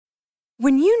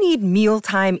When you need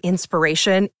mealtime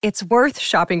inspiration, it's worth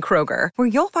shopping Kroger, where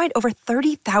you'll find over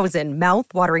 30,000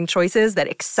 mouth-watering choices that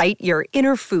excite your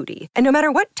inner foodie. And no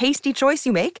matter what tasty choice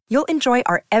you make, you'll enjoy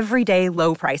our everyday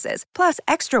low prices, plus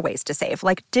extra ways to save,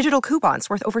 like digital coupons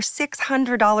worth over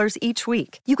 $600 each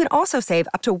week. You can also save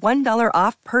up to $1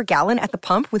 off per gallon at the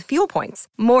pump with fuel points.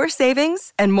 More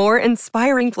savings and more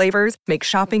inspiring flavors make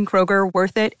shopping Kroger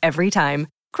worth it every time.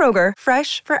 Kroger,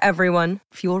 fresh for everyone.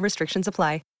 Fuel restrictions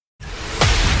apply.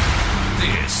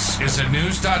 This is a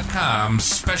News.com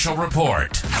special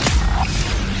report.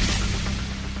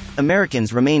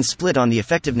 Americans remain split on the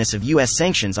effectiveness of U.S.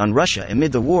 sanctions on Russia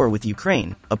amid the war with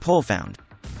Ukraine, a poll found.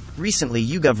 Recently,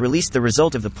 YouGov released the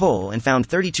result of the poll and found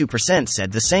 32%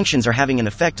 said the sanctions are having an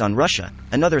effect on Russia,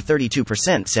 another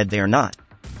 32% said they are not.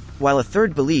 While a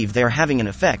third believe they are having an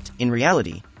effect, in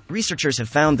reality, researchers have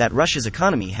found that Russia's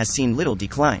economy has seen little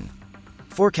decline.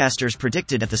 Forecasters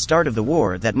predicted at the start of the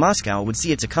war that Moscow would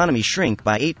see its economy shrink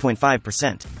by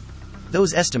 8.5%.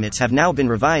 Those estimates have now been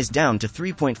revised down to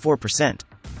 3.4%.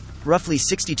 Roughly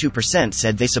 62%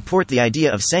 said they support the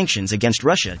idea of sanctions against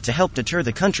Russia to help deter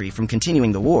the country from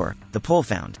continuing the war, the poll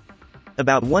found.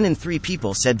 About 1 in 3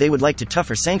 people said they would like to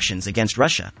tougher sanctions against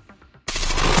Russia.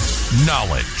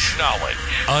 Knowledge.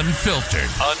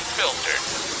 Unfiltered.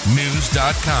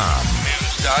 News.com.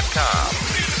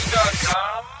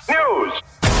 News.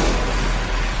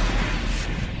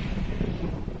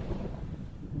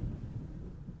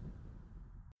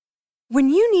 When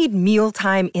you need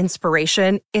mealtime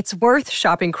inspiration, it's worth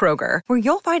shopping Kroger, where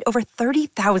you'll find over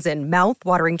 30,000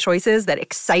 mouth-watering choices that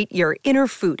excite your inner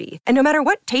foodie. And no matter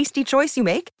what tasty choice you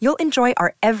make, you'll enjoy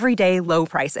our everyday low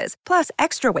prices, plus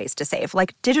extra ways to save,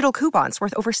 like digital coupons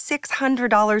worth over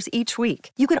 $600 each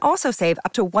week. You can also save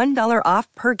up to $1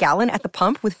 off per gallon at the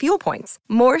pump with fuel points.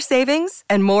 More savings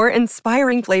and more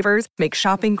inspiring flavors make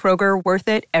shopping Kroger worth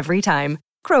it every time.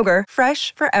 Kroger,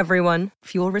 fresh for everyone.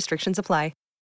 Fuel restrictions apply.